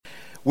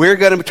We're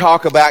going to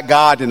talk about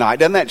God tonight.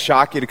 Doesn't that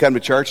shock you to come to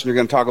church and you're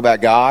going to talk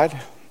about God?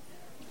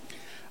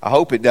 I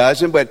hope it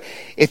doesn't. But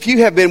if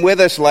you have been with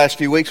us the last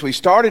few weeks, we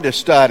started a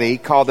study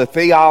called the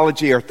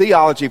Theology or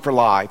Theology for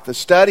Life, the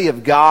study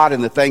of God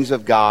and the things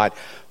of God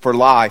for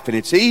life. And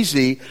it's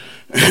easy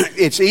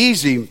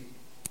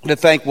to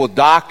think, well,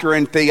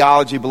 doctrine,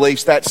 theology,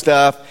 beliefs, that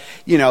stuff,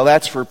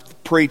 that's for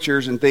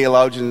preachers and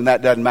theologians, and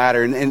that doesn't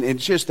matter. And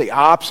it's just the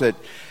opposite.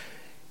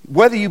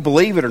 Whether you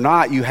believe it or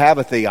not, you have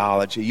a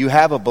theology. You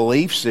have a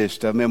belief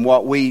system. And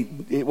what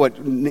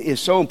is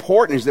so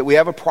important is that we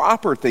have a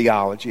proper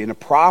theology and a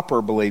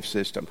proper belief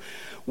system.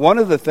 One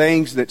of the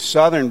things that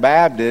Southern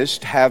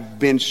Baptists have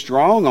been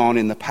strong on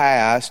in the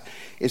past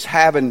is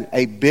having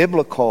a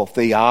biblical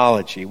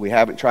theology. We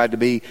haven't tried to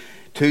be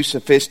too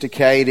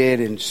sophisticated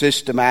and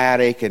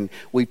systematic, and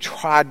we've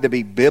tried to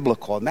be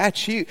biblical. And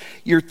that's you.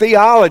 Your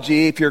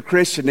theology, if you're a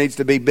Christian, needs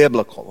to be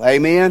biblical.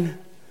 Amen?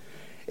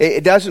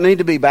 It doesn't need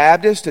to be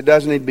Baptist. It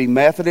doesn't need to be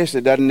Methodist.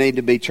 It doesn't need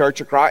to be Church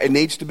of Christ. It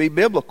needs to be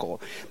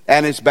biblical.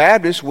 And as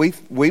Baptists,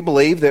 we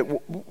believe that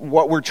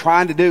what we're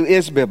trying to do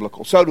is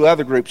biblical. So do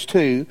other groups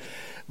too.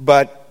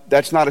 But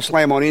that's not a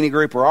slam on any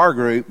group or our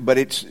group.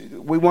 But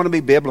we want to be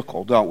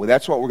biblical, don't we?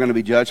 That's what we're going to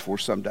be judged for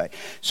someday.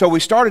 So we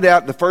started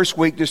out the first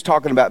week just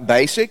talking about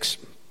basics.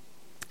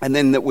 And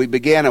then that we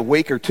began a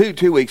week or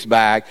two weeks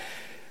back,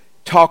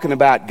 talking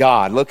about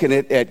God, looking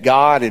at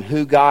God and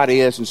who God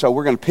is. And so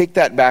we're going to pick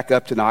that back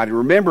up tonight. And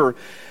remember,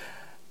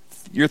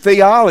 your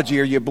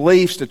theology or your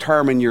beliefs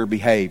determine your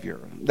behavior.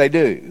 They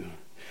do.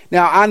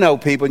 Now, I know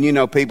people, and you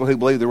know people who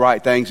believe the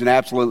right things and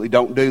absolutely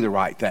don't do the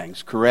right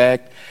things,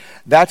 correct?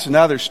 That's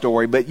another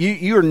story. But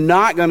you're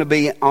not going to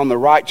be on the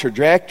right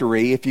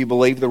trajectory if you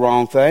believe the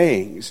wrong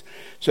things.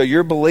 So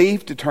your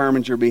belief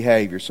determines your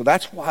behavior. So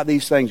that's why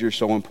these things are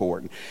so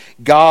important.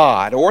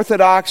 God,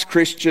 Orthodox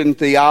Christian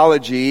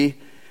theology.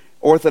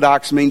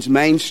 Orthodox means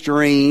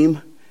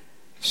mainstream,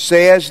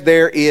 says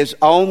there is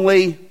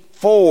only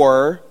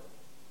one.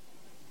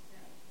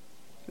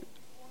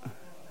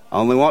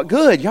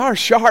 Good. Y'all are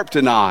sharp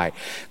tonight.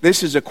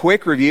 This is a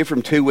quick review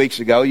from 2 weeks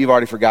ago. You've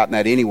already forgotten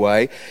that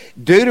anyway.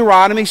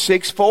 Deuteronomy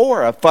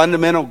 6:4, a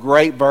fundamental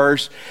great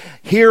verse.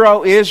 Hear,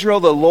 O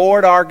Israel, the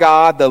Lord our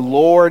God, the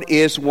Lord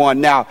is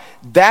one. Now,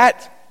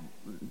 that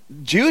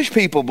Jewish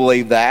people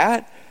believe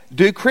that.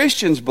 Do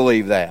Christians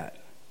believe that?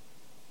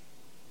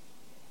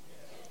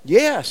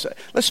 Yes.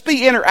 Let's be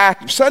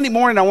interactive. Sunday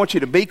morning, I want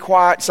you to be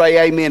quiet,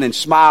 say amen, and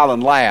smile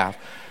and laugh.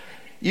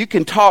 You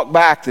can talk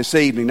back this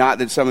evening. Not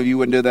that some of you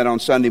wouldn't do that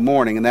on Sunday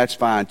morning, and that's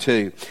fine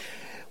too.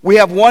 We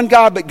have one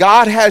God, but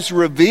God has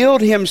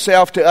revealed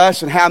himself to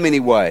us in how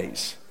many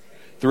ways?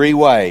 3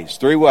 ways.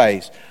 3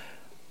 ways.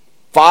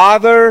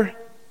 Father,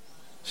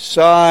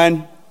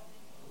 Son,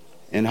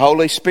 and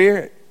Holy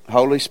Spirit.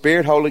 Holy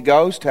Spirit, Holy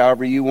Ghost,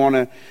 however you want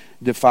to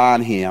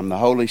define him, the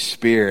Holy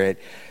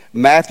Spirit.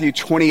 Matthew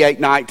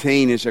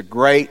 28:19 is a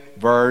great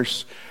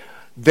verse.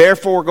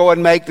 Therefore go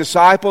and make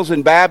disciples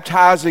and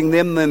baptizing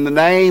them in the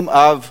name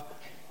of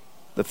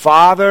the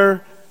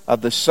Father, of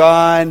the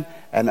Son,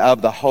 and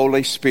of the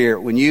Holy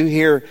Spirit. When you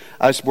hear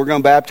us, we're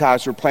going to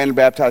baptize, we're planning to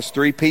baptize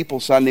 3 people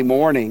Sunday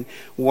morning,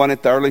 1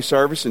 at the early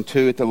service and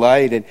 2 at the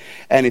late.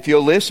 And if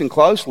you'll listen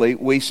closely,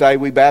 we say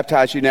we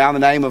baptize you now in the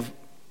name of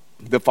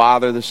the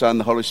Father, the Son,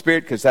 the Holy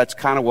Spirit, because that's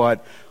kind of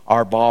what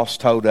our boss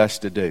told us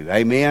to do.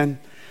 Amen?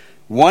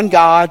 One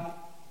God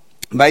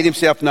made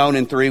himself known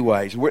in 3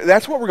 ways.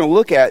 That's what we're going to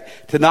look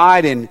at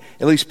tonight and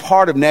at least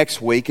part of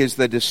next week is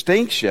the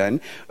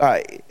distinction.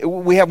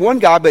 We have one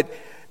God, but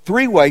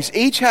 3 ways.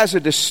 Each has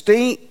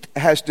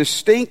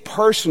distinct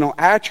personal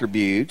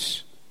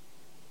attributes,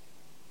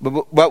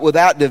 but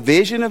without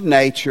division of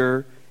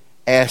nature,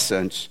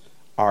 essence,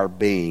 or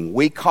being.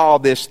 We call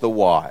this the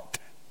what?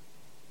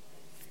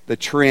 The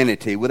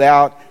Trinity.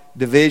 Without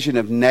division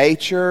of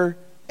nature,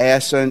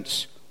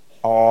 essence,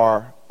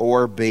 or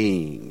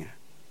being.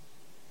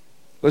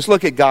 Let's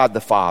look at God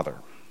the Father.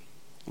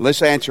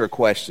 Let's answer a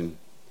question.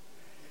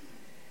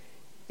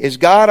 Is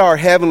God our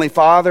Heavenly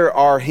Father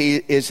or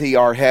is He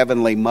our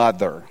Heavenly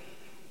Mother?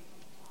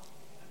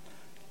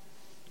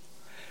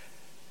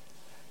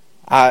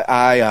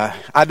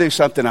 I do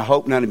something I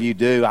hope none of you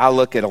do. I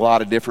look at a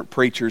lot of different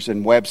preachers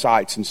and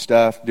websites and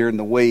stuff during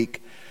the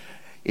week.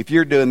 If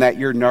you're doing that,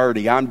 you're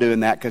nerdy. I'm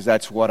doing that because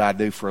that's what I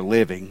do for a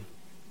living.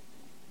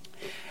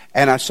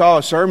 And I saw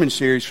a sermon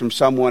series from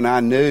someone I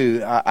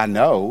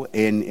know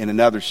in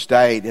another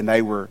state, and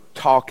they were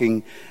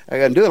talking,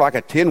 and doing like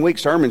a 10-week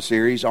sermon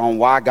series on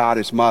why God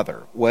is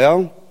Mother.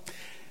 Well,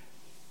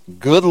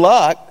 good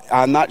luck.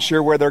 I'm not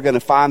sure where they're going to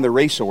find the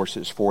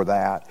resources for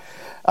that.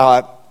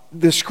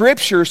 The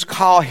Scriptures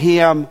call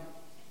Him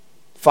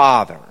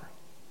Father.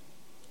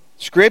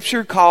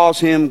 Scripture calls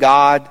Him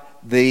God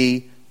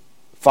the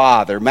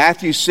Father.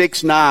 Matthew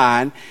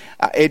 6:9,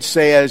 it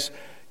says,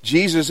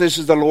 Jesus, this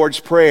is the Lord's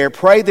Prayer.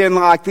 Pray then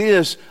like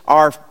this,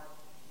 our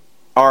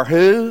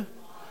who?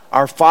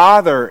 Our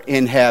Father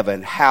in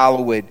heaven,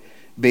 hallowed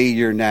be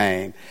your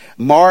name.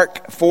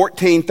 Mark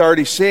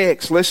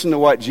 14:36, listen to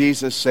what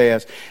Jesus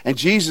says. And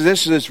Jesus,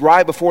 this is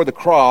right before the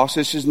cross.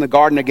 This is in the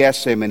Garden of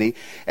Gethsemane.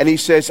 And he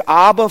says,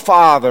 Abba,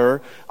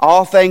 Father,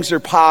 all things are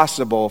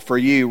possible for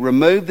you.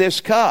 Remove this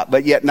cup,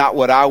 but yet not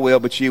what I will,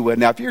 but you will.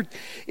 Now,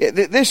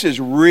 this is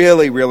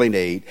really, really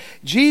neat.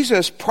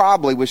 Jesus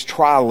probably was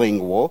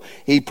trilingual.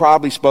 He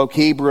probably spoke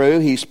Hebrew.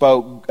 He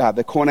spoke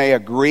the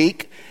Koine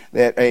Greek.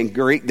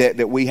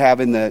 That we have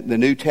in the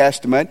New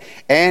Testament,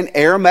 and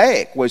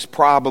Aramaic was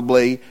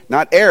probably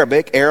not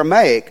Arabic.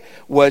 Aramaic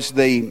was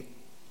the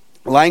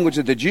language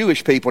of the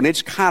Jewish people, and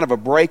it's kind of a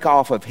break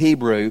off of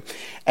Hebrew.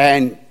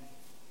 And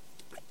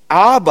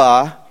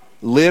Abba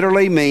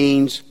literally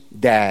means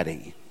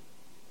daddy.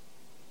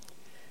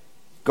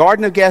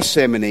 Garden of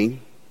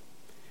Gethsemane,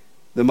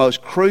 the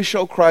most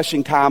crucial,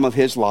 crushing time of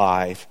his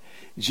life.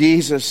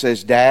 Jesus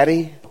says,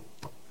 Daddy,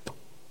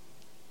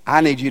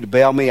 I need you to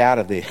bail me out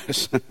of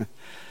this.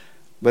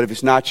 But if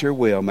it's not your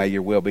will, may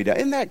your will be done.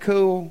 Isn't that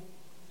cool?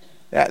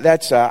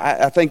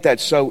 I think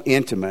that's so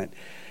intimate.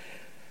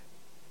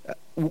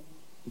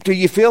 Do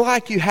you feel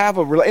like you have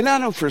a relationship? And I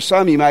know for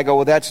some you might go,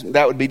 well,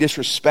 that would be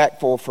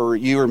disrespectful for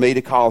you or me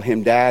to call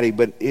him daddy.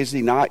 But is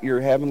he not your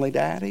heavenly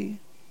daddy?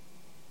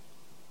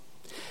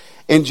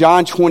 In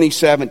John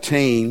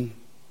 20:17,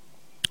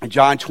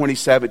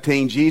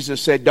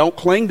 Jesus said, don't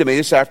cling to me.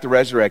 This is after the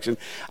resurrection.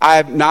 I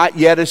have not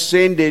yet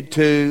ascended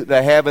to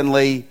the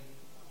heavenly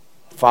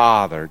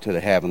Father,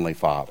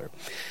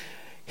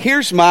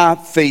 Here's my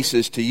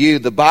thesis to you.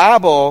 The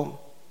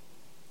Bible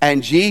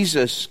and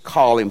Jesus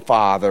call him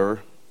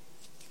Father.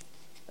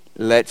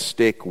 Let's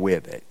stick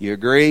with it. You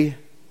agree?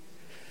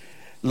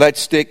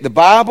 Let's stick. The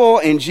Bible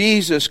and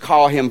Jesus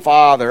call him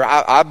Father.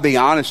 I'll be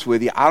honest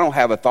with you. I don't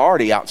have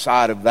authority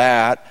outside of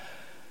that.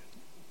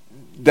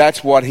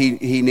 That's what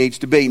he needs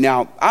to be.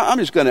 Now, I'm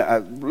just going to,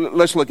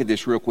 let's look at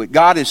this real quick.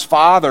 God is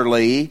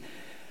fatherly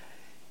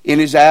in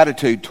his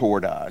attitude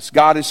toward us.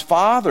 God is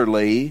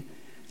fatherly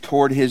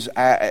toward his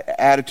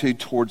attitude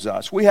towards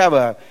us. We have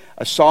a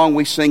song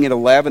we sing at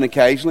 11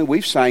 occasionally.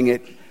 We've sang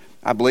it,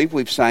 I believe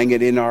we've sang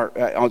it in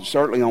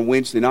certainly on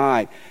Wednesday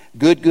night.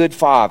 Good, good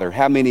Father.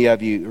 How many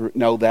of you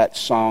know that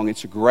song?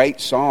 It's a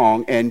great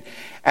song. And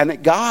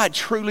that God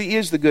truly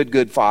is the good,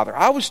 good Father.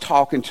 I was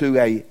talking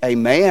to a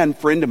man,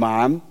 friend of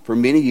mine for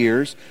many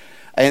years,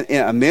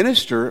 a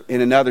minister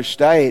in another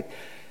state,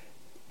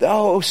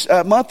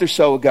 a month or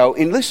so ago.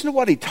 And listen to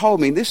what he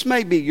told me. This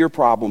may be your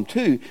problem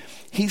too.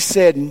 He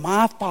said,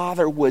 my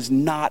father was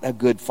not a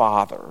good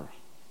father.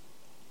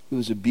 He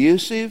was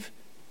abusive.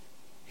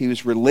 He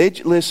was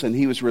religious. Listen,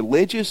 he was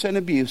religious and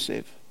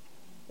abusive.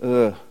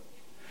 And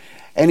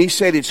he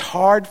said, it's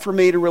hard for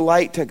me to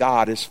relate to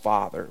God as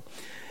Father.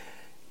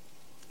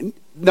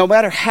 No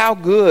matter how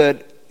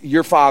good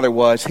your father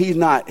was, he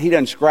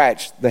doesn't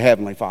scratch the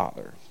Heavenly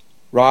Father.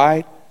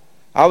 Right?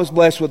 I was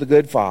blessed with a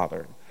good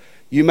father.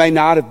 You may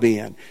not have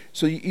been.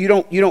 So you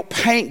don't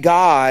paint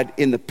God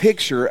in the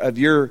picture of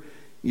your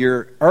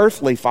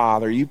earthly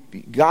father. You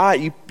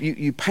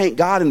paint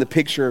God in the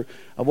picture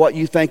of what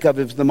you think of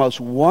as the most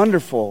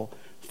wonderful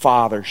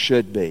father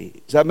should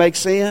be. Does that make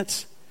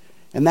sense?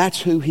 And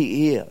that's who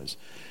he is.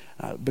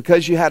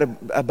 Because you had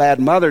a bad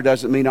mother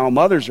doesn't mean all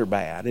mothers are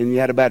bad. And you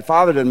had a bad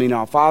father doesn't mean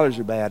all fathers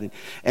are bad.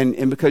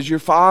 And because your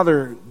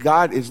father,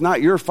 God, is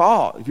not your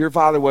fault. If your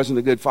father wasn't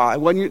a good father,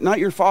 it wasn't not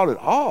your fault at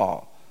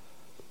all.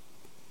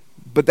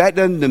 But that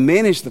doesn't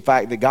diminish the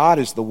fact that God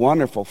is the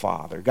wonderful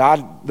Father.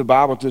 God, the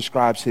Bible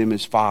describes him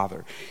as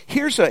Father.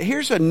 Here's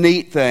a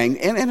neat thing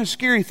and a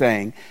scary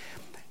thing.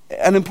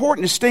 An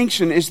important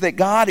distinction is that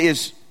God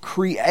is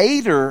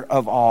creator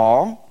of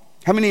all.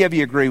 How many of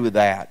you agree with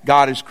that?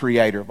 God is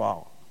creator of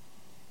all.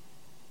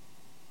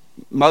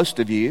 Most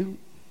of you.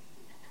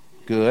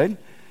 Good.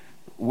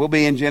 We'll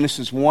be in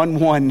Genesis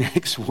 1:1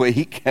 next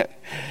week.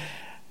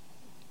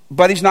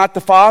 But he's not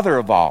the father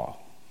of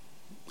all.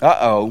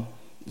 Uh-oh.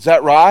 Is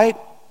that right?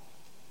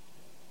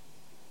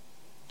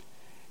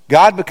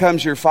 God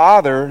becomes your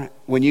father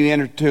when you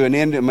enter into an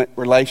intimate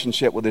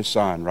relationship with his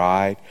son,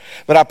 right?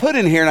 But I put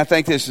in here, and I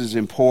think this is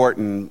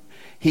important,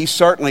 he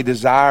certainly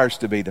desires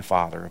to be the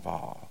father of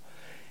all.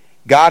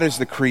 God is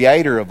the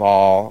creator of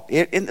all.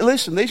 And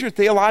listen, these are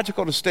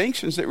theological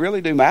distinctions that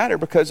really do matter,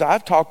 because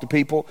I've talked to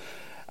people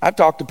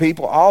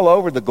all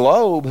over the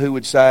globe who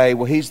would say,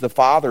 well, he's the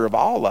father of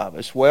all of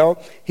us.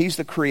 Well, he's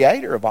the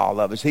creator of all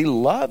of us. He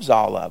loves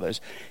all of us.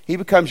 He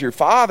becomes your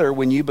father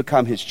when you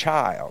become his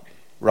child,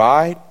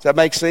 right? Does that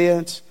make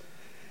sense?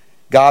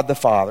 God the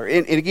Father.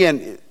 And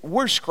again,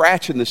 we're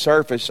scratching the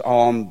surface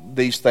on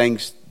these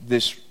things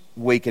this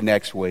week and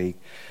next week.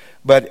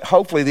 But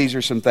hopefully these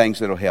are some things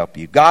that will help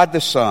you. God the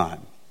Son.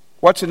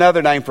 What's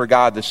another name for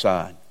God the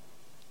Son?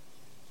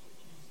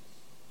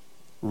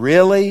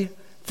 Really?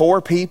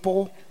 4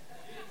 people?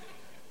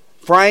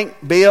 Frank,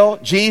 Bill,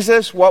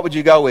 Jesus? What would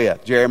you go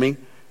with, Jeremy?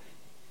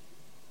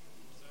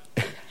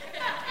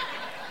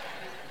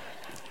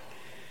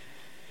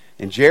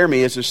 And Jeremy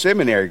is a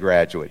seminary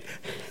graduate.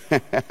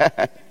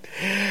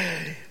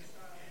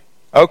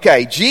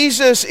 Okay,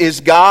 Jesus is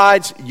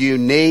God's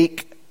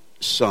unique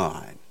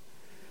Son.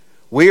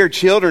 We are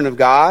children of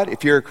God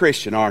if you're a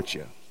Christian, aren't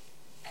you?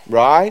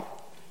 Right?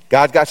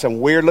 God's got some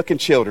weird looking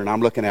children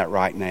I'm looking at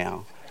right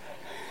now.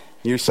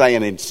 You're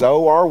saying, and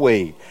so are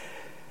we.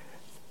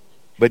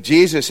 But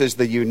Jesus is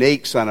the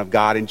unique Son of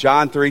God. In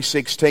John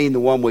 3:16, the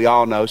one we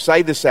all know,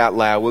 say this out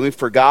loud with me.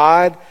 For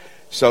God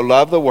so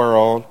loved the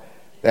world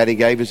that He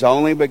gave His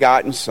only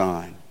begotten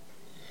Son.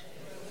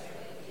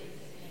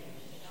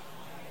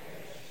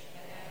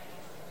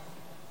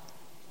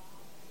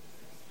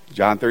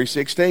 John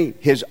 3:16,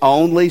 His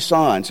only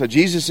Son. So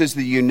Jesus is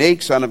the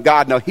unique Son of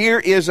God. Now here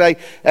is a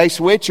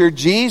switcher.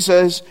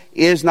 Jesus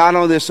is not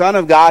only the Son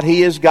of God,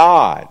 He is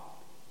God.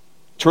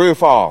 True or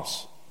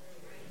false?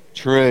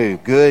 True.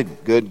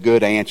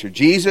 Good answer.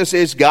 Jesus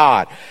is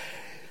God.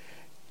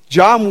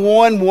 John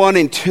 1:1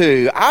 and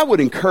 2, I would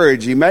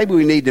encourage you, maybe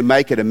we need to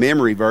make it a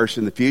memory verse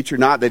in the future.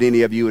 Not that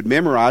any of you would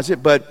memorize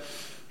it, but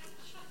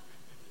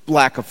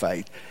lack of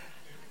faith.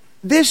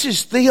 This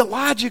is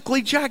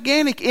theologically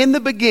gigantic. In the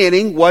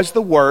beginning was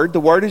the Word. The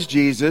Word is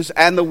Jesus.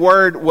 And the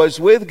Word was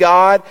with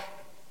God.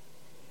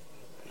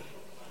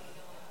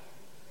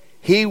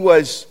 He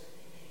was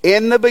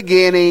in the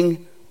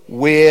beginning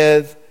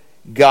with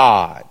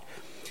God.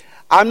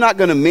 I'm not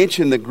going to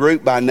mention the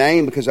group by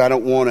name because I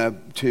don't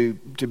want to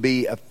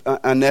be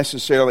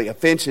unnecessarily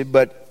offensive,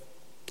 but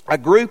a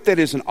group that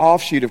is an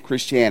offshoot of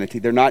Christianity.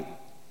 They're not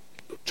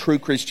true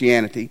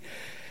Christianity.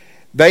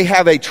 They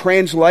have a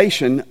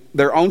translation,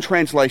 their own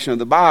translation of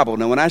the Bible.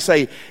 Now, when I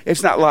say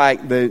it's not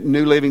like the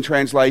New Living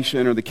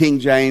Translation or the King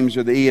James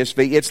or the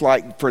ESV, it's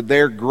like for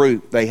their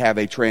group, they have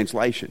a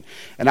translation.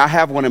 And I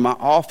have one in my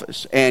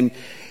office. And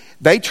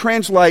they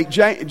translate,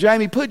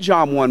 Jamie, put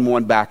John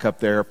 1:1 back up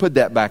there. Put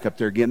that back up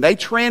there again. They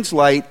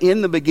translate,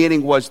 in the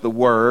beginning was the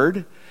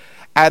Word,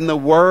 and the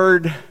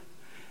Word,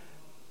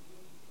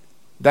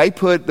 they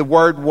put the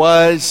Word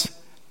was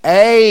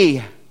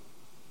a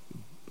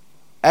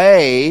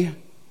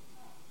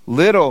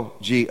little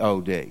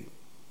G-O-D.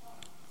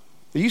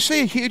 You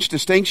see a huge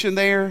distinction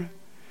there?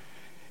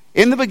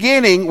 In the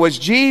beginning was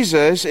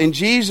Jesus, and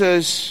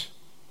Jesus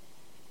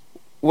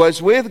was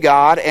with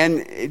God,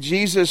 and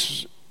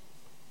Jesus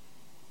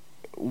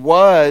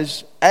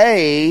was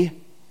a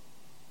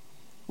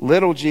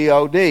little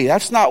G-O-D.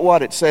 That's not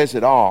what it says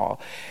at all.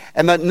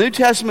 And the New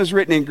Testament is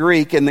written in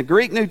Greek, and the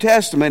Greek New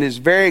Testament is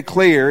very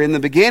clear. In the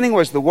beginning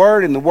was the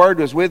Word, and the Word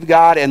was with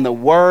God, and the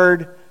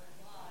Word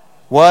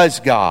was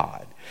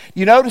God.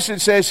 You notice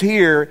it says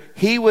here,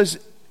 He was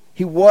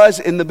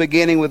in the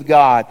beginning with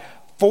God.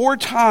 4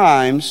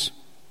 times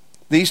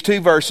these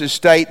 2 verses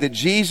state that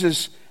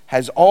Jesus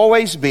has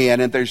always been,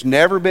 and there's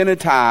never been a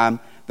time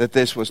that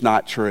this was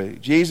not true.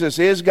 Jesus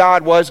is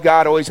God, was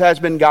God, always has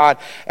been God.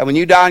 And when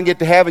you die and get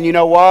to heaven, you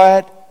know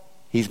what?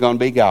 He's going to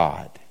be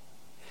God.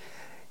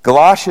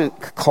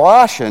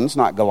 Colossians,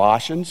 not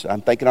Galatians.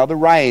 I'm thinking of the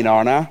rain,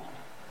 aren't I?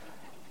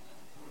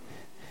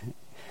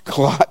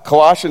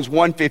 Colossians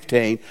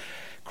 1:15.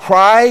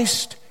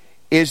 Christ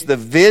is the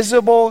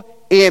visible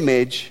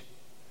image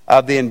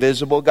of the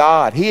invisible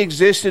God. He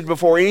existed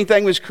before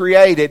anything was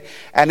created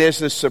and is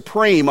the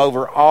supreme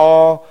over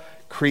all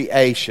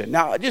creation.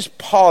 Now, just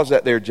pause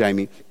that there,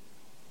 Jamie.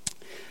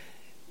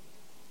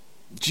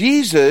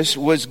 Jesus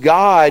was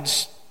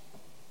God's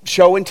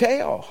show and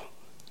tell.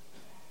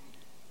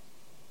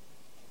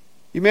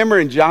 You remember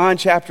in John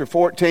chapter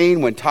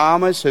 14 when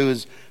Thomas, who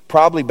was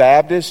probably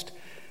Baptist,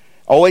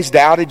 always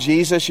doubted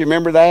Jesus? You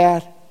remember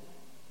that?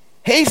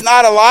 He's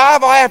not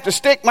alive. I have to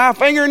stick my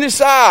finger in his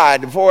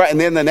side before. And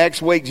then the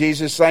next week,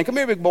 Jesus saying, "Come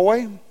here, big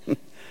boy."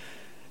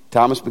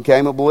 Thomas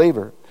became a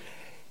believer.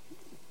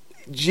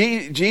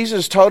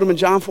 Jesus told him in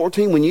John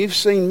 14, "When you've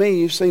seen me,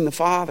 you've seen the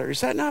Father."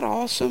 Is that not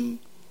awesome?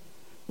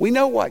 We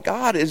know what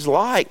God is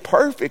like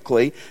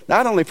perfectly,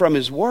 not only from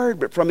His Word,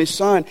 but from His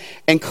Son.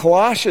 And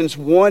Colossians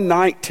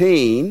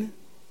 1:19,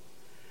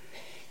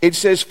 it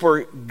says,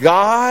 "For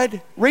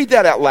God," read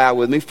that out loud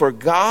with me, "For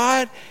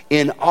God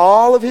in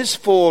all of His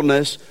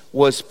fullness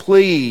was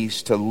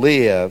pleased to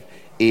live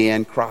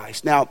in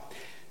Christ." Now,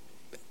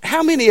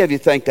 how many of you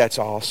think that's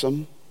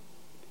awesome?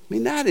 I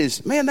mean, that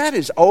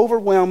is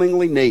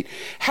overwhelmingly neat.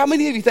 How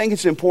many of you think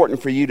it's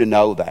important for you to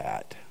know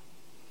that?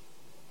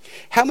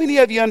 How many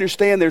of you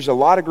understand there's a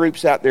lot of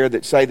groups out there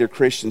that say they're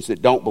Christians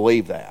that don't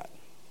believe that?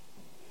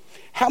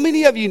 How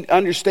many of you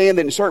understand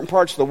that in certain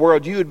parts of the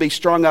world you would be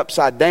strung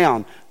upside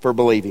down for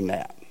believing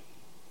that?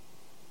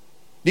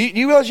 Do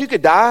you realize you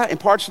could die in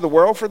parts of the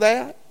world for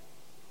that?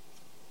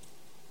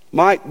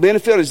 Mike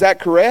Benefield, is that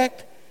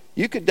correct?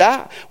 You could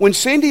die. When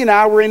Cindy and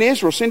I were in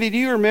Israel, Cindy, do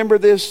you remember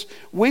this?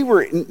 We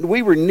were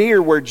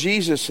near where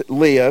Jesus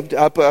lived,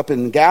 up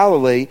in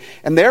Galilee,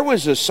 and there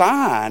was a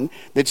sign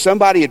that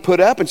somebody had put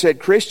up and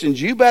said,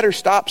 "Christians, you better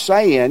stop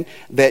saying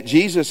that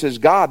Jesus is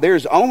God.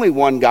 There's only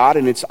one God,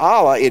 and it's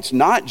Allah. It's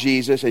not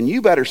Jesus, and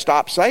you better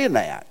stop saying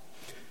that."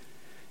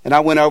 And I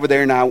went over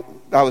there, and I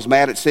was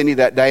mad at Cindy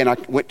that day, and I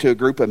went to a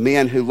group of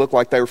men who looked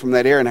like they were from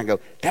that area, and I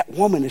go, "That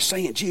woman is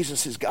saying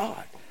Jesus is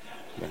God."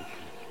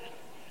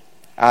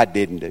 I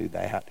didn't do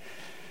that.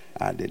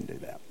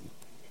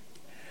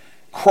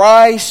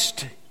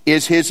 Christ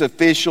is His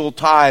official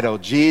title.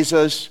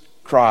 Jesus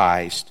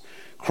Christ.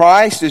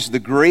 Christ is the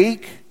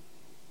Greek.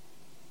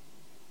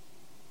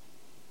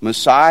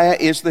 Messiah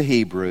is the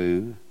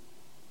Hebrew.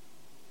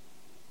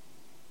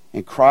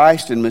 And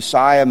Christ and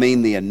Messiah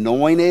mean the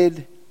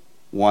anointed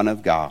one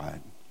of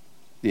God.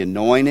 The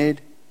anointed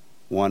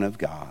one of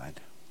God.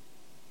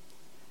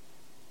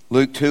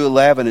 Luke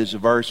 2:11 is a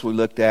verse we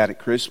looked at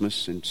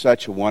Christmas, and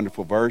such a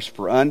wonderful verse.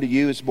 For unto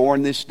you is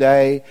born this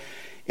day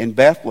in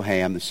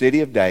Bethlehem, the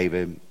city of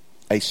David,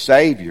 a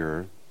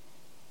Savior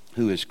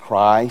who is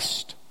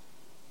Christ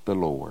the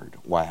Lord.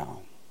 Wow.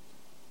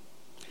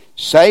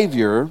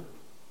 Savior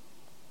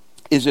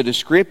is a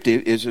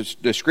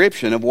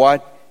description of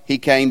what he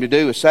came to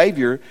do. A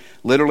Savior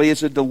literally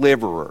is a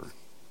deliverer.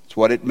 That's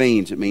what it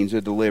means. It means a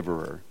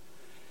deliverer.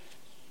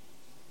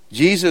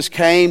 Jesus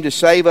came to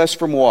save us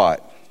from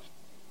what?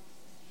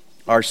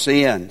 Our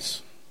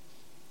sins.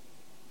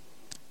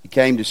 He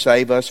came to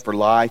save us for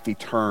life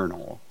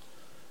eternal.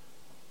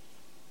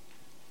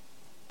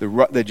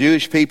 The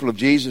Jewish people of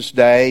Jesus'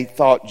 day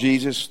thought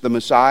Jesus, the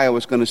Messiah,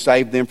 was going to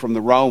save them from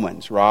the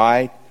Romans,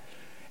 right?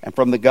 And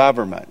from the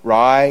government,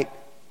 right?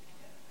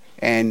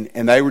 And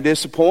they were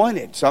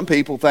disappointed. Some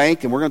people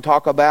think, and we're going to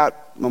talk about,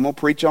 I'm going to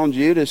preach on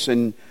Judas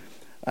in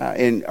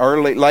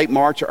late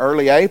March or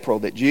early April,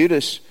 that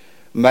Judas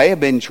may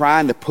have been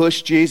trying to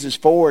push Jesus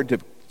forward to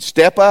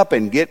step up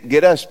and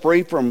get us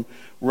free from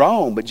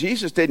Rome. But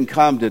Jesus didn't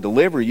come to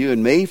deliver you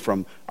and me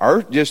from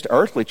just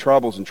earthly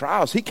troubles and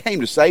trials. He came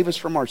to save us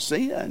from our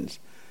sins.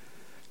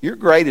 Your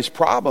greatest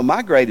problem,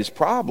 my greatest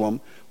problem,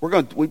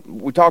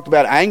 we talked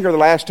about anger the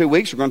last 2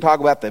 weeks. We're going to talk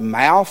about the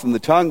mouth and the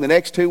tongue the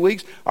next 2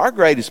 weeks. Our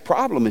greatest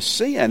problem is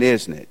sin,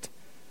 isn't it?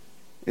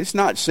 It's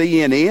not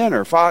CNN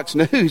or Fox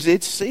News.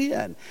 It's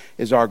sin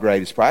is our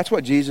greatest problem. That's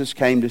what Jesus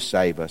came to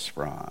save us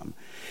from.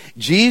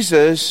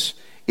 Jesus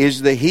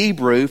is the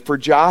Hebrew for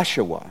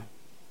Joshua.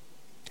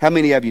 How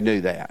many of you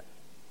knew that?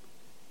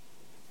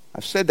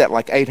 I've said that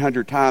like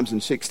 800 times in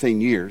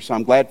 16 years, so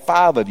I'm glad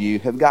 5 of you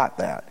have got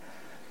that.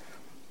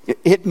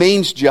 It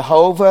means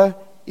Jehovah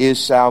is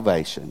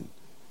salvation.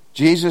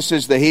 Jesus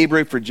is the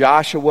Hebrew for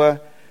Joshua,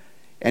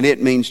 and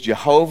it means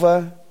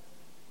Jehovah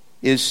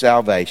is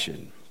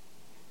salvation.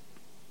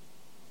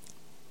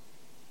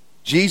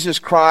 Jesus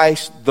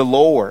Christ the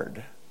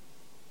Lord.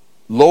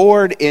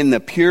 Lord in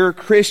the pure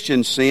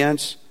Christian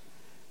sense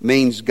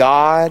means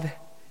God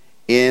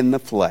in the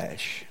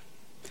flesh.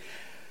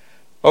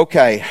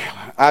 Okay,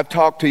 I've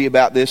talked to you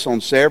about this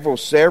on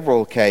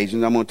several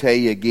occasions. I'm going to tell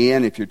you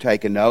again if you're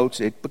taking notes,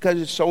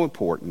 because it's so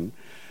important.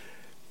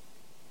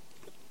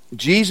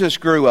 Jesus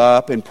grew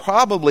up, and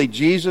probably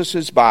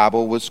Jesus'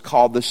 Bible was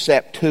called the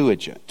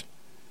Septuagint.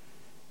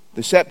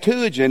 The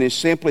Septuagint is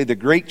simply the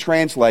Greek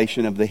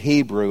translation of the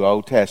Hebrew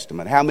Old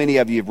Testament. How many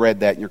of you have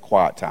read that in your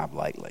quiet time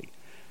lately?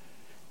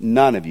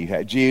 None of you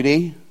have.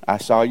 Judy, I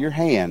saw your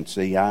hand.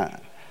 See,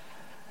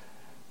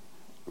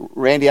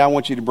 Randy, I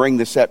want you to bring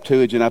the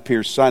Septuagint up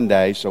here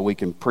Sunday so we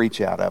can preach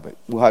out of it.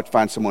 We'll have to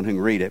find someone who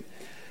can read it.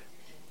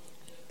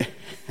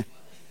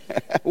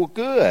 Well,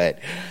 good.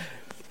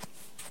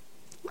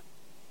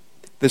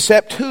 The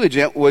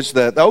Septuagint was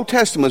the Old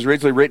Testament was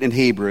originally written in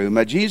Hebrew.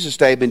 By Jesus'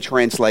 day, had been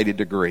translated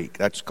to Greek.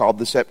 That's called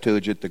the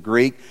Septuagint, the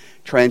Greek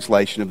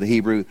translation of the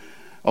Hebrew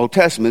Old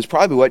Testament. It's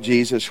probably what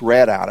Jesus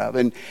read out of.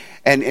 And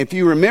if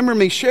you remember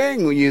me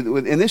sharing with you,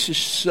 and this is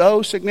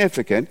so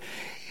significant,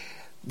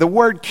 the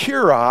word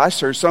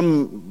kurios, or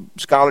some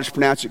scholars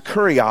pronounce it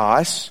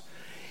kurios,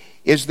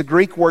 is the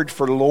Greek word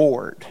for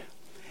Lord.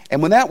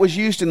 And when that was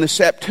used in the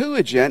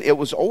Septuagint, it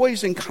was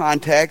always in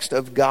context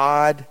of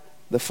God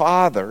the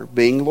Father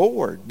being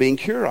Lord, being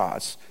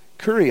kurios.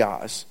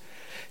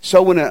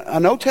 So when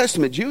an Old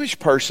Testament Jewish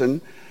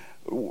person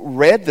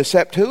read the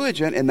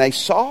Septuagint and they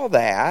saw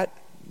that,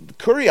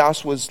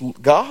 kurios was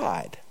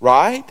God,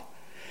 right?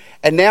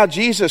 And now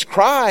Jesus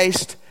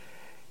Christ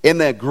in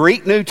the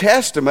Greek New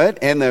Testament,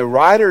 and the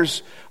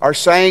writers are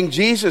saying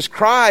Jesus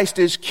Christ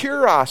is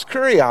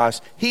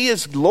kurios. He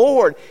is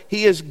Lord.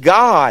 He is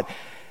God.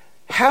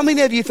 How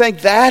many of you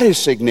think that is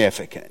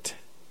significant?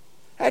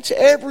 That's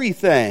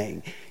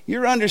everything.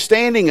 Your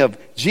understanding of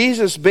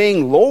Jesus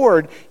being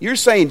Lord, you're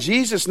saying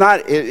Jesus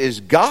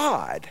is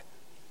God.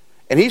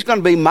 And He's going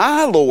to be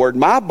my Lord,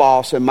 my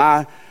boss, and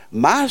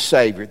my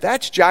Savior.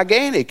 That's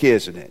gigantic,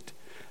 isn't it?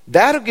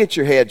 That'll get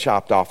your head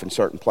chopped off in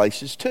certain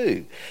places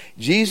too.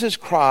 Jesus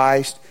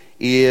Christ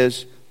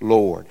is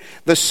Lord.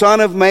 The Son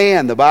of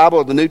Man, the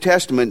Bible, the New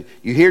Testament,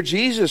 you hear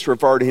Jesus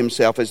refer to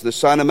Himself as the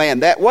Son of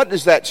Man. What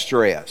does that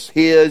stress?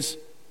 His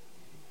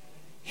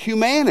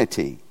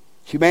humanity.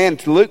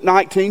 Luke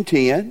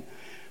 19:10.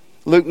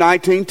 Luke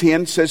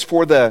 19:10 says,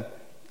 for the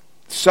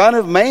Son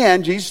of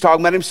Man, Jesus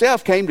talking about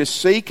Himself, came to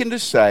seek and to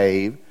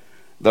save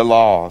the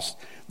lost.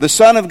 The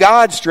Son of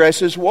God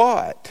stresses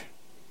what?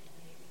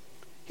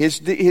 His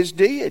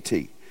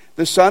deity.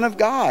 The Son of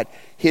God,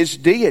 His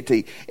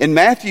deity. In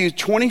Matthew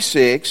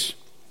 26,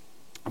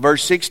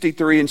 verse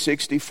 63 and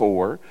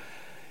 64,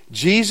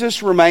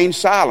 Jesus remained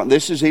silent.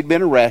 This is, He'd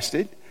been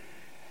arrested.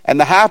 And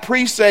the high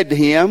priest said to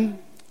Him,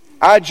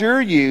 I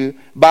adjure you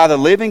by the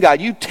living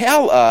God, you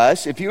tell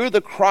us if you are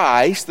the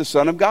Christ, the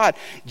Son of God.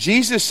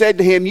 Jesus said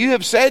to him, you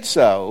have said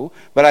so,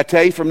 but I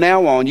tell you from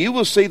now on, you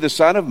will see the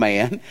Son of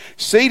Man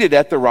seated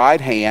at the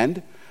right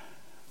hand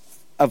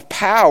of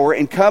power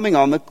and coming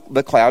on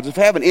the clouds of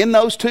heaven. In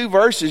those two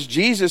verses,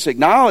 Jesus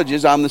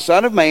acknowledges, I'm the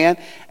Son of Man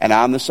and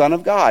I'm the Son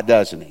of God,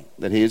 doesn't he?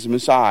 That he is the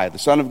Messiah. The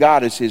Son of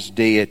God is his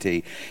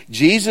deity.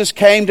 Jesus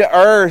came to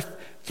earth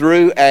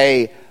through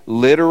a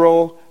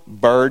literal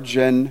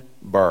virgin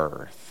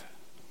birth.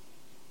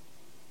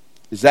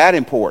 Is that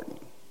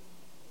important?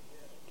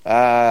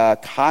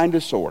 Kind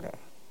of, sort of.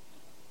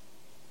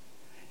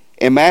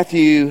 In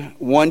Matthew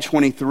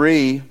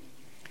 1:23,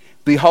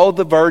 behold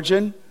the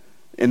virgin,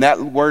 and that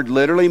word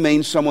literally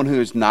means someone who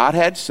has not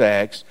had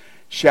sex,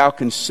 shall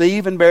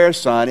conceive and bear a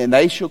son, and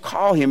they shall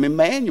call him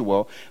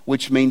Emmanuel,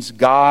 which means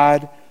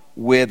God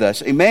with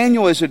us.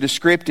 Emmanuel is a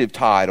descriptive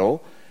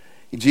title.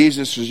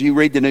 Jesus, as you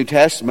read the New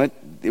Testament,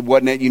 it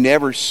wasn't that you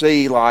never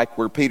see like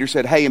where Peter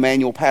said, hey,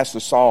 Emmanuel, pass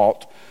the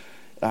salt.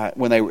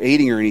 When they were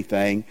eating or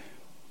anything,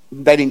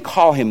 they didn't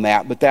call him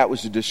that, but that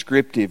was a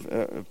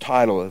descriptive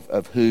title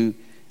of who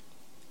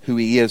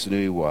he is and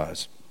who he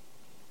was.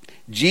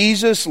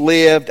 Jesus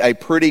lived a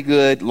pretty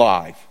good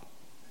life.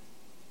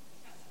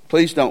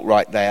 Please don't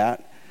write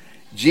that.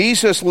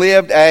 Jesus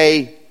lived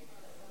a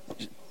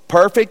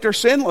perfect or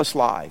sinless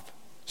life.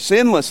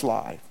 Sinless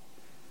life.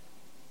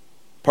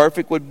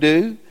 Perfect would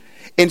do.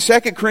 In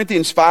 2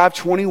 Corinthians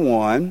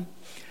 5:21,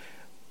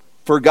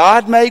 for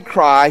God made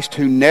Christ,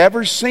 who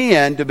never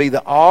sinned, to be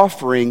the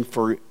offering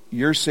for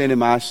your sin and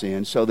my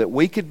sin, so that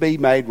we could be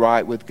made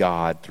right with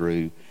God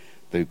through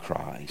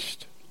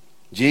Christ.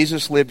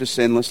 Jesus lived a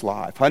sinless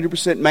life.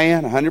 100%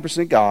 man,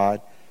 100%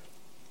 God.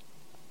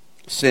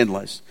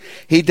 Sinless.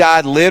 He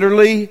died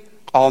literally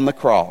on the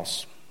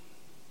cross.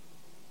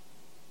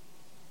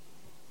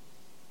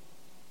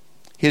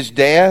 His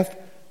death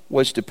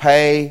was to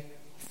pay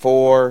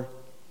for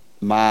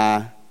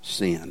my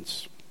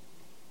sins.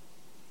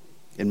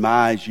 And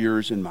my is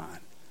yours and mine.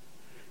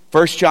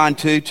 1 John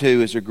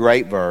 2:2 is a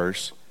great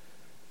verse.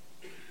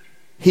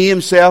 He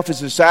himself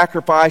is a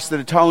sacrifice that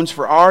atones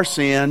for our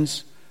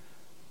sins.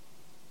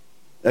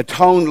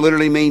 Atone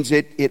literally means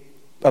it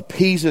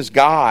appeases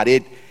God.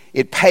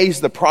 It pays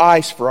the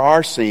price for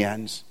our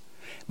sins.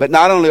 But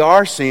not only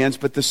our sins,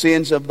 but the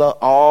sins of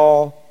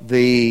all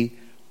the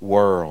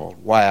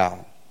world.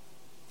 Wow.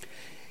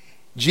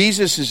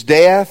 Jesus'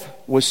 death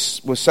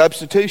was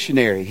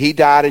substitutionary. He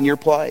died in your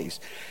place.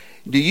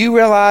 Do you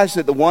realize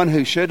that the one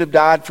who should have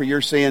died for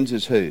your sins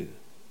is who?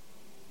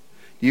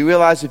 Do you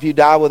realize if you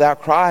die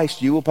without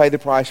Christ, you will pay the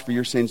price for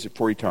your sins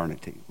for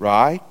eternity,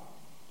 right?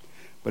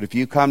 But if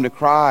you come to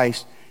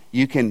Christ,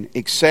 you can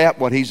accept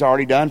what he's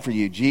already done for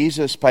you.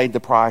 Jesus paid the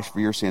price for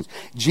your sins.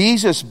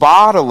 Jesus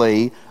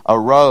bodily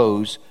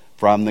arose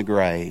from the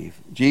grave.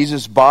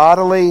 Jesus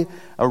bodily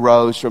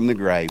arose from the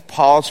grave.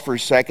 Pause for a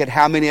second.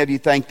 How many of you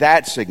think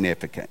that's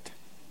significant?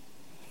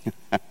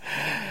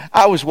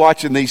 I was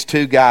watching these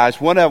two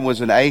guys. One of them was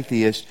an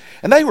atheist,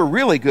 and they were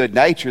really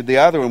good-natured. The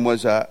other one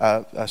was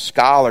a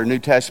scholar, New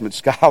Testament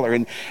scholar.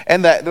 And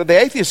the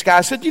atheist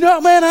guy said, you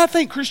know, man, I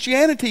think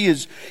Christianity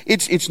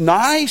it's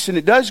nice and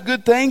it does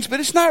good things, but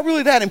it's not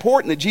really that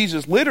important that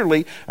Jesus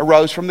literally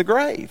arose from the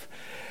grave.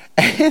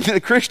 And the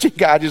Christian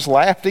guy just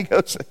laughed. He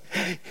goes,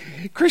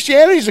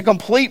 Christianity is a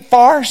complete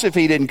farce if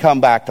he didn't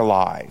come back to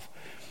life.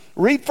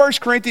 Read 1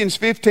 Corinthians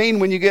 15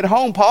 when you get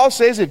home. Paul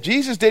says if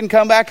Jesus didn't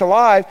come back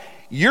alive,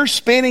 you're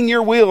spinning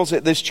your wheels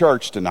at this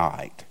church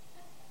tonight.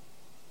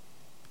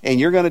 And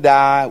you're going to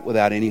die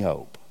without any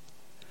hope.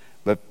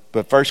 But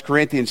 1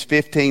 Corinthians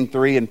 15,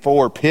 3 and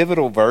 4,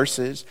 pivotal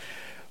verses.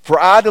 For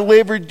I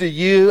delivered to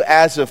you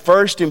as of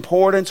first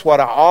importance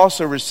what I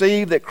also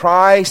received, that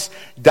Christ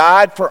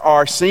died for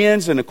our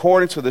sins in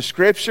accordance with the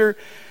Scripture,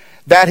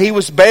 that he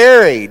was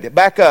buried.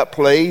 Back up,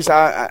 please.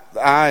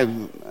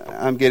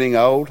 I'm getting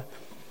old.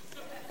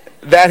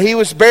 That he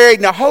was buried.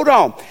 Now, hold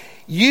on.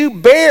 You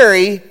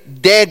bury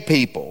dead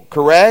people,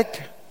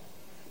 correct?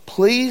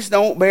 Please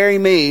don't bury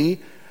me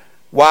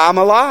while I'm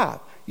alive.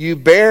 You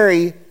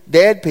bury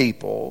dead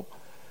people.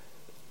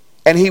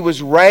 And he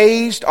was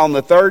raised on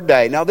the third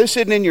day. Now, this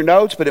isn't in your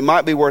notes, but it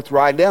might be worth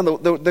writing down.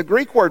 The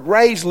Greek word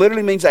raised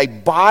literally means a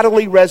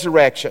bodily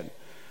resurrection.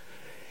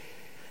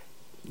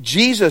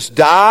 Jesus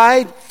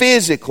died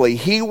physically.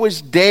 He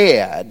was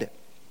dead.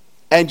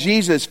 And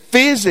Jesus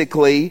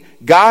physically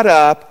got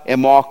up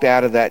and walked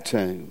out of that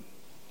tomb.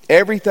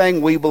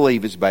 Everything we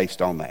believe is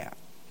based on that.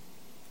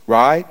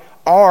 Right?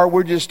 Or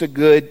we're just a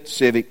good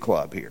civic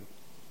club here.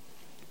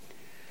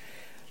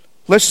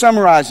 Let's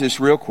summarize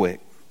this real quick.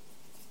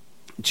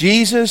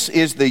 Jesus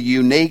is the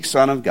unique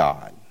Son of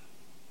God.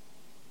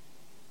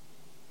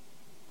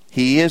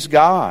 He is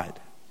God.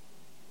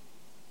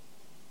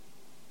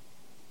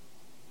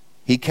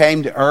 He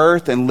came to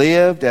earth and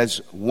lived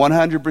as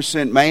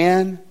 100%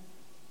 man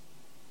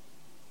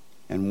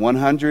and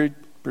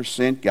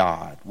 100%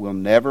 God. We'll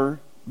never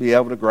be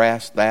able to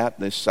grasp that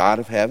this side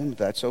of heaven, but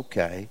that's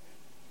okay.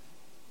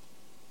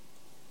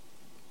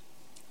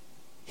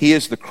 He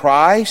is the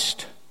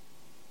Christ,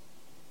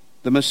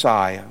 the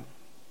Messiah.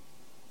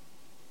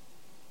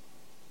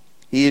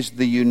 He is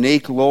the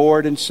unique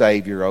Lord and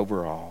Savior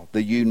over all.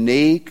 The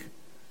unique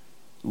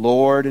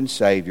Lord and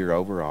Savior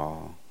over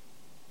all.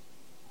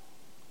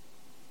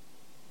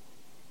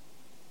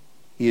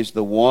 He is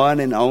the one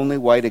and only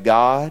way to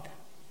God,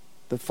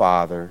 the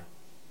Father,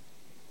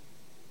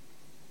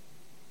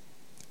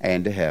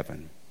 and to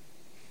heaven.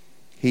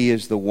 He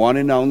is the one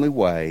and only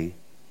way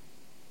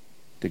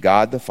to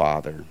God the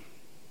Father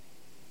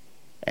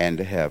and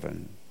to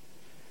heaven.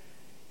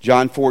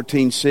 John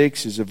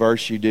 14:6 is a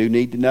verse you do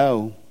need to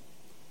know.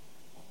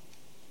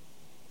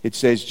 It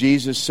says,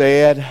 Jesus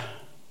said,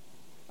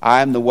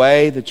 I am the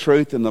way, the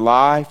truth, and the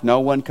life. No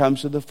one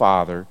comes to the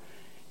Father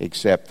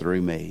except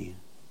through me.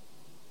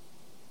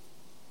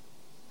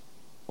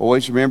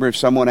 Always remember, if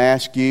someone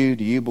asks you,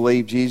 do you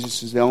believe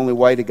Jesus is the only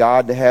way to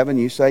God, to heaven?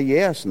 You say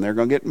yes, and they're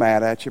going to get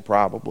mad at you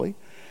probably.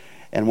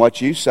 And what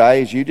you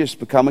say is you just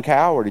become a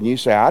coward, and you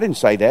say, I didn't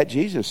say that,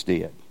 Jesus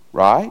did.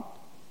 Right?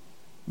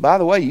 By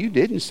the way, you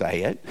didn't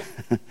say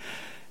it.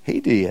 He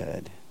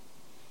did.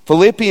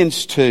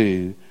 Philippians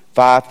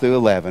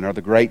 2:5-11 are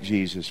the great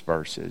Jesus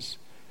verses.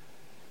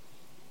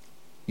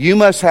 You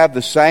must have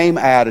the same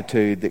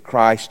attitude that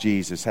Christ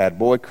Jesus had.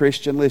 Boy,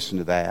 Christian, listen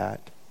to that.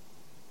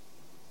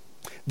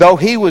 Though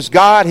he was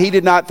God, he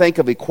did not think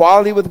of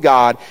equality with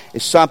God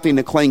as something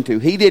to cling to.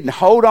 He didn't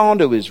hold on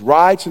to his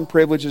rights and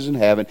privileges in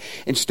heaven.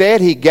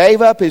 Instead, he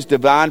gave up his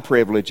divine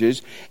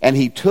privileges and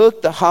he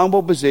took the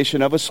humble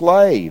position of a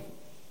slave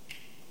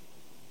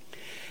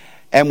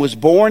and was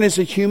born as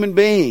a human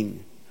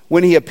being.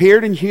 When he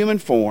appeared in human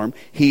form,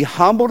 he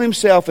humbled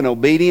himself in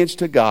obedience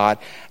to God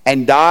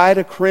and died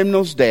a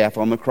criminal's death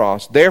on the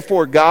cross.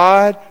 Therefore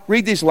God,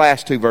 read these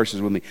last two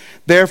verses with me.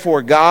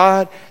 Therefore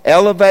God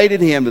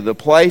elevated him to the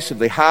place of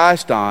the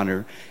highest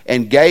honor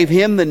and gave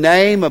him the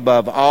name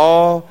above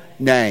all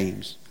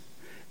names,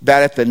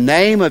 that at the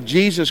name of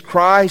Jesus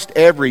Christ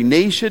every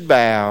knee should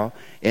bow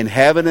in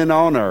heaven and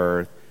on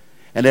earth,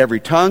 and every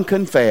tongue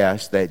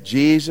confess that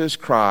Jesus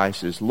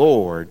Christ is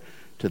Lord,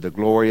 to the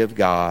glory of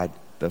God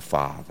the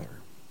Father.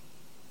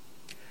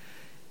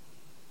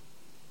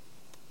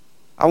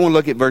 I want to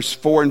look at verse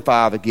 4 and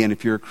 5 again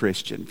if you're a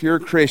Christian. If you're a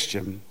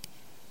Christian,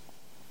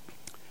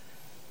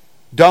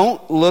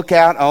 don't look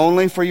out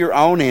only for your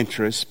own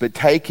interests, but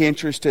take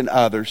interest in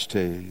others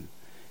too.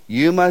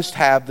 You must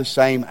have the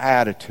same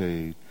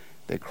attitude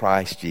that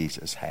Christ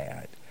Jesus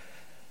had.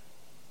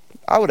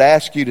 I would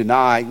ask you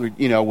tonight,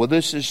 well,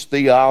 this is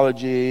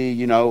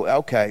theology,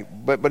 okay.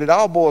 But it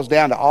all boils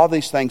down to all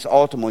these things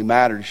ultimately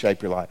matter to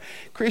shape your life.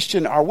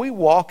 Christian, are we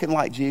walking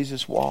like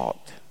Jesus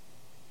walked?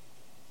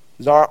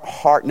 Is our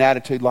heart and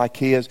attitude like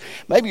his?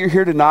 Maybe you're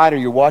here tonight or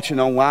you're watching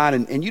online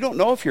and you don't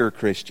know if you're a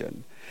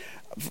Christian.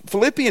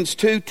 Philippians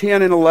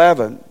 2:10 and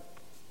 11.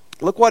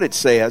 Look what it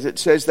says. It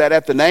says that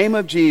at the name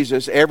of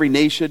Jesus every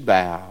knee should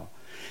bow,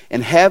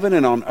 in heaven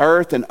and on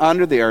earth and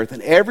under the earth,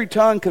 and every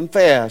tongue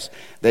confess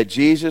that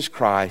Jesus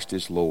Christ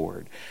is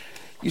Lord.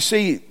 You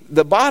see,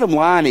 the bottom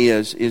line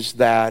is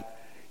that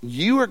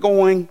you are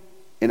going,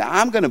 and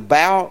I'm going to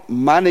bow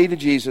my knee to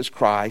Jesus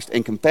Christ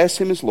and confess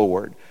him as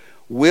Lord,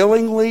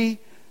 willingly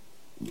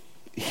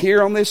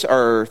here on this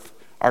earth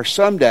or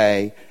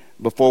someday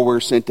before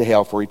we're sent to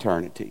hell for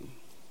eternity.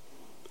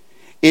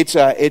 It's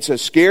a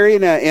scary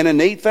and a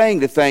neat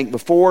thing to think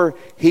before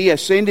he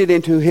ascended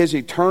into his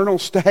eternal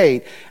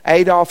state,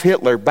 Adolf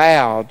Hitler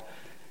bowed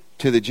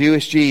to the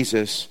Jewish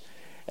Jesus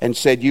and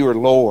said, you are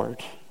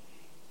Lord.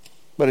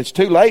 But it's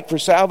too late for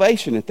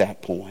salvation at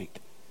that point.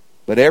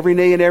 But every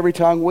knee and every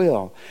tongue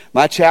will.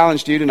 My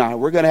challenge to you tonight,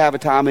 we're going to have a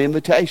time of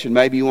invitation.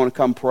 Maybe you want to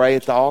come pray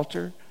at the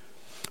altar,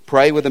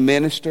 pray with a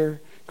minister.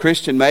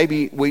 Christian,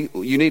 maybe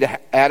you need an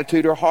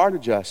attitude or heart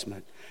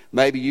adjustment.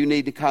 Maybe you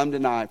need to come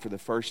tonight for the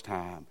first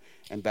time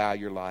and bow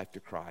your life to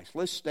Christ.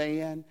 Let's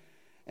stand,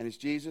 and as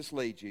Jesus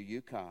leads you,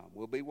 you come.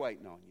 We'll be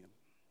waiting on you.